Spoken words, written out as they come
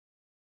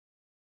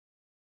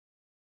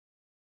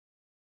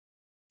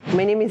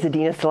My name is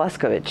Edina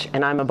Seleskovic,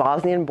 and I'm a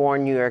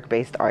Bosnian-born, New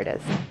York-based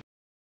artist.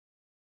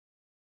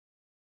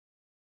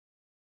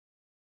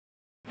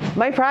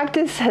 My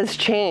practice has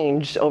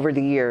changed over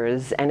the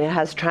years, and it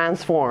has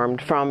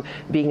transformed from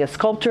being a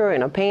sculptor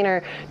and a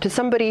painter to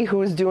somebody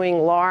who's doing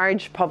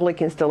large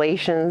public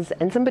installations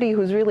and somebody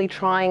who's really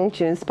trying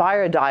to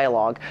inspire a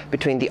dialogue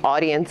between the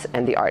audience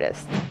and the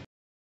artist.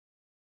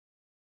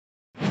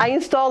 I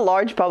install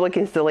large public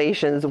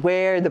installations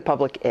where the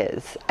public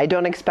is. I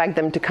don't expect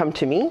them to come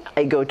to me,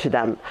 I go to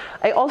them.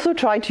 I also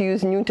try to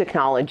use new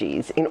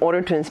technologies in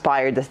order to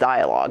inspire this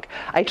dialogue.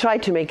 I try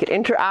to make it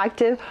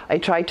interactive, I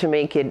try to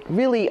make it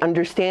really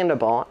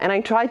understandable, and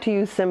I try to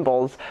use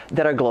symbols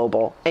that are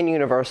global and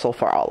universal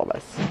for all of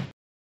us.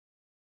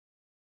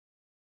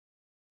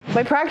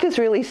 My practice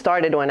really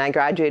started when I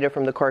graduated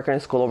from the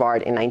Corcoran School of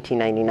Art in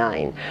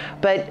 1999.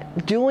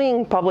 But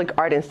doing public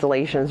art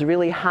installations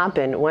really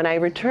happened when I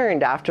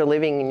returned after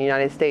living in the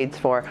United States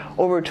for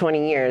over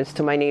 20 years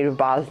to my native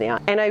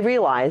Bosnia. And I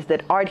realized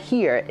that art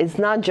here is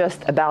not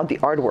just about the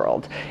art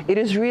world. It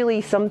is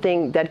really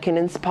something that can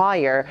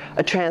inspire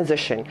a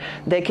transition,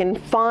 that can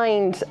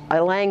find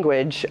a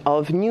language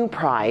of new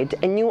pride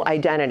and new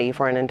identity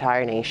for an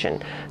entire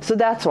nation. So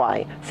that's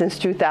why, since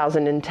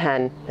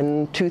 2010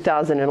 and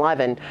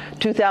 2011,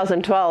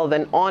 2012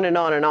 and on and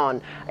on and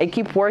on, I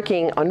keep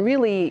working on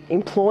really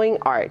employing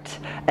art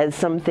as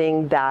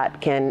something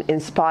that can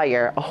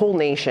inspire a whole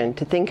nation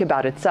to think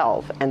about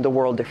itself and the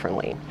world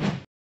differently.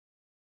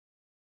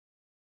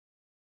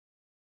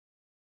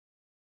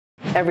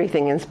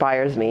 Everything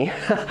inspires me.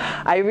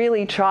 I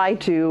really try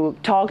to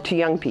talk to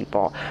young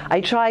people. I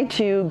try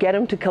to get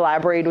them to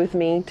collaborate with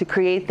me, to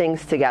create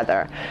things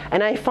together.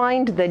 And I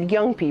find that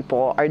young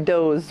people are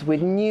those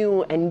with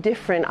new and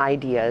different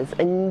ideas,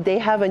 and they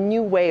have a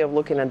new way of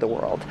looking at the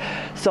world.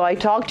 So I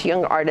talk to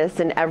young artists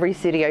in every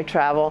city I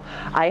travel.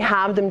 I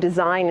have them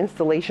design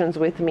installations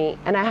with me,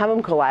 and I have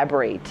them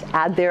collaborate,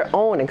 add their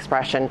own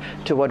expression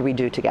to what we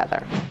do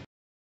together.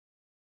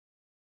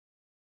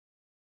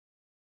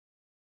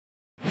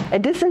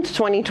 At Distance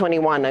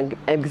 2021, an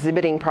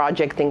exhibiting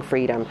Project Think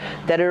Freedom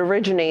that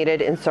originated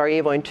in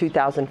Sarajevo in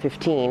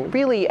 2015,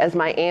 really as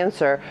my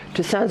answer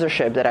to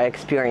censorship that I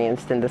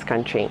experienced in this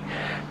country.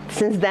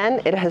 Since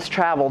then, it has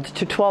traveled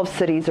to 12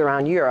 cities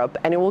around Europe,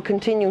 and it will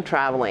continue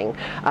traveling,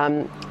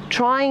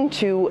 trying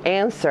to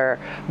answer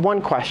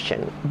one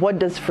question: what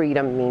does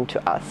freedom mean to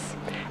us?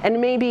 And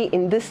maybe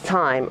in this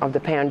time of the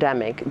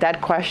pandemic,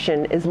 that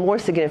question is more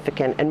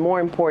significant and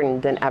more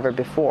important than ever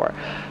before.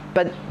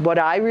 But what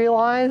I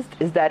realized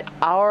is that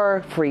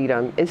our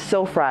freedom is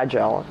so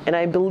fragile, and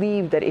I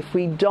believe that if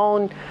we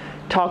don't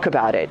talk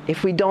about it,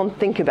 if we don't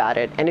think about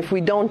it, and if we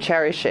don't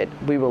cherish it,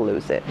 we will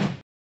lose it.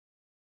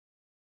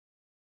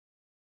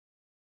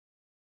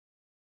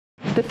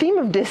 The theme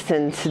of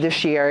Distance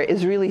this year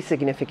is really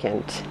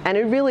significant, and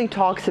it really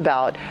talks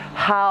about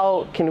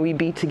how can we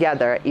be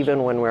together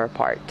even when we're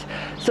apart.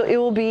 So it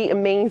will be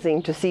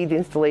amazing to see the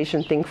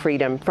installation Think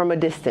Freedom from a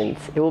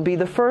distance. It will be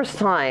the first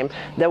time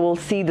that we'll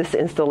see this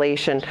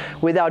installation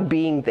without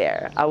being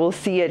there. I will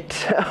see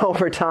it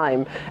over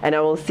time, and I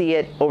will see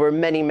it over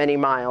many, many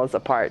miles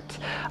apart.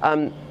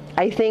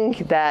 I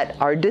think that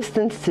our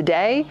distance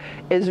today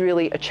is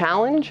really a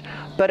challenge,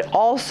 but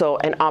also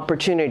an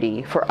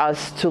opportunity for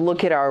us to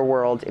look at our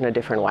world in a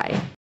different way.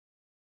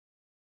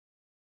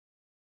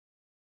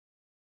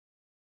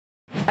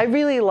 I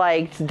really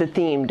liked the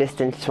theme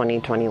Distance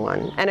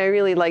 2021, and I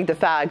really like the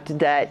fact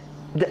that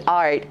the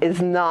art is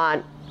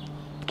not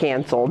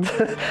canceled,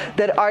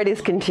 that art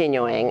is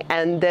continuing,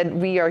 and that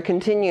we are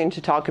continuing to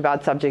talk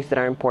about subjects that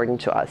are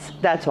important to us.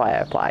 That's why I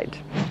applied.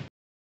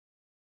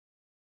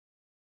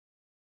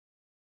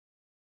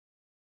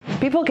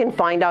 People can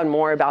find out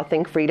more about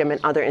Think Freedom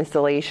and other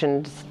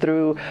installations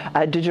through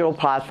digital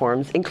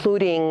platforms,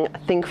 including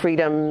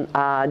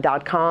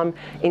thinkfreedom.com,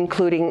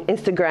 including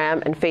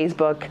Instagram and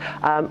Facebook.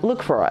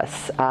 Look for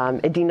us,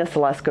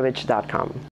 edinaseleskovic.com.